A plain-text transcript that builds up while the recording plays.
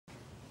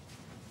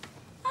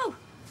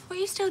What are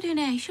you still doing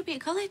here? You should be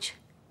at college.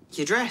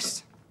 You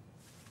dressed?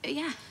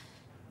 Yeah.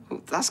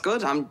 Well, that's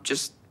good. I'm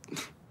just...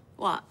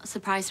 What?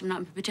 Surprised I'm not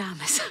in my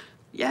pyjamas?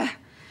 Yeah.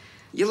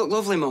 You look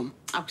lovely, Mum.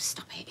 Oh,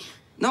 stop it.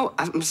 No,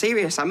 I'm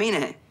serious. I mean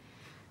it.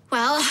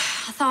 Well,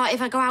 I thought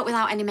if I go out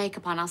without any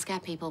makeup on, I'll scare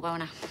people,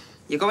 won't I?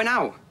 You're going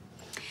out?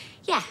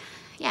 Yeah.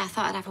 Yeah, I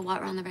thought I'd have a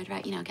walk around the Red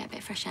Right, you know, get a bit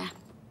of fresh air.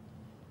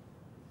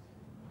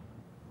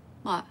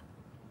 What?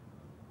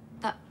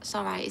 That's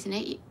all right, isn't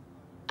it?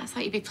 I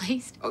thought you'd be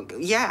pleased. Oh,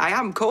 yeah, I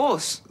am, of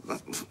course.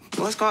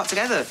 Let's go out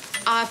together.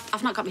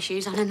 I've not got my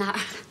shoes on and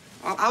that.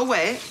 I'll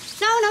wait.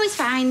 No, it's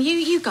fine.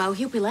 You go.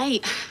 You'll be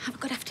late. Have a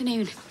good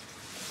afternoon.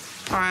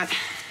 All right.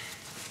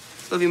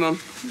 Love you, Mum.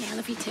 Yeah, I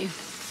love you too.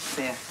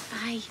 See ya.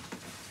 Bye.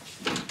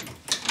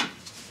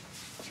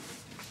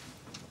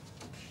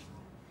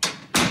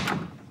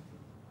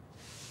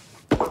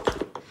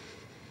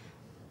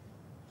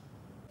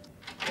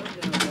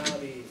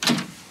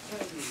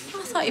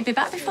 I thought you'd be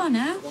back before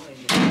now.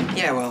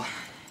 Yeah, well,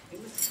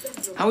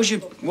 how was your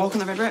walk on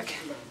the Red Wreck?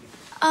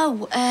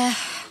 Oh,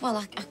 well,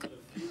 I could...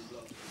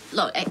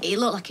 Look, it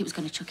looked like he was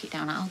going to chuck it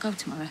down. I'll go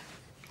tomorrow.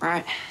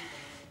 Right.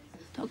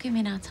 Don't give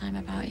me no time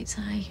about it,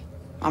 Si.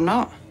 I'm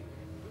not.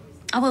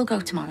 I will go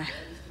tomorrow.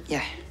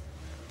 Yeah.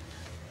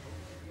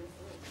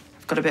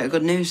 I've got a bit of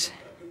good news.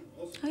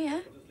 Oh, yeah?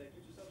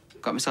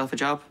 Got myself a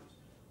job.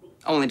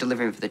 Only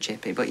delivering for the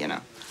chippy, but you know.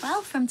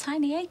 Well, from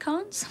tiny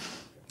acorns.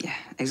 Yeah,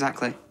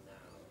 exactly.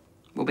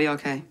 We'll be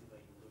okay.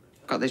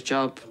 Got this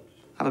job,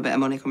 have a bit of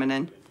money coming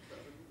in.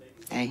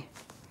 Hey,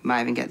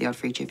 might even get the odd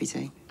free chippy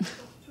tea.